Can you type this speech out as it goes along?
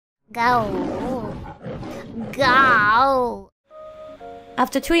Go. Go.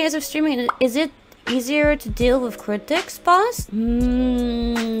 After 2 years of streaming, is it easier to deal with critics, boss? I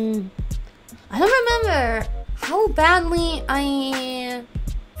don't remember how badly I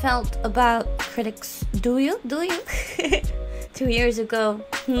felt about critics. Do you? 2 years ago.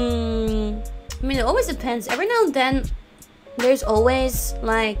 I mean, it always depends. Every now and then, there's always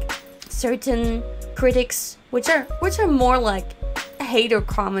like certain critics which are more like hater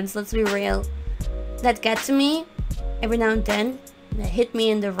comments, let's be real, that get to me every now and then, that hit me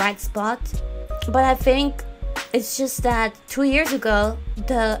in the right spot. But I think it's just that 2 years ago,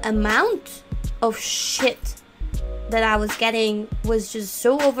 the amount of shit that I was getting was just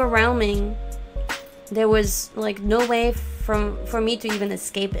so overwhelming. There was like no way for me to even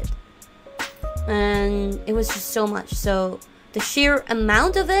escape it, and it was just so much. So the sheer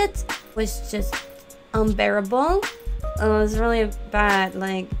amount of it was just unbearable. It was really bad.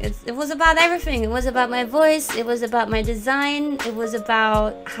 Like it was about everything. It was about my voice, it was about my design, it was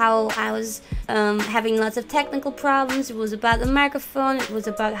about how I was having lots of technical problems, it was about the microphone, it was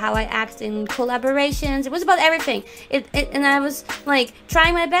about how I act in collaborations, it was about everything. And I was like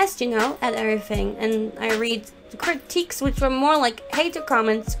trying my best, you know, at everything. And I read the critiques which were more like hater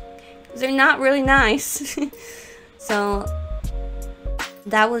comments. They're not really nice. So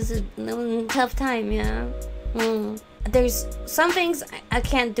that was a tough time, yeah. There's some things I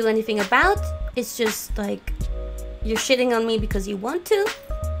can't do anything about. It's just like, you're shitting on me because you want to.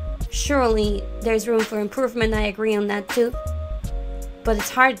 Surely there's room for improvement, I agree on that too. But it's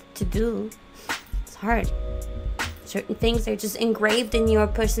hard to do. It's hard. Certain things are just engraved in your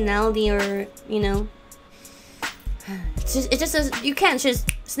personality, or, you know. It just you can't just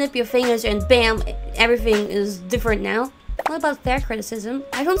snip your fingers and bam, everything is different now. What about fair criticism?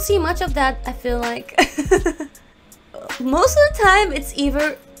 I don't see much of that, I feel like. Most of the time, it's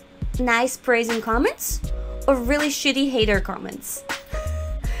either nice praising comments or really shitty hater comments.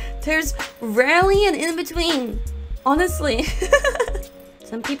 There's rarely an in-between, honestly.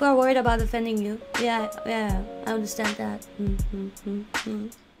 Some people are worried about offending you. Yeah, I understand that.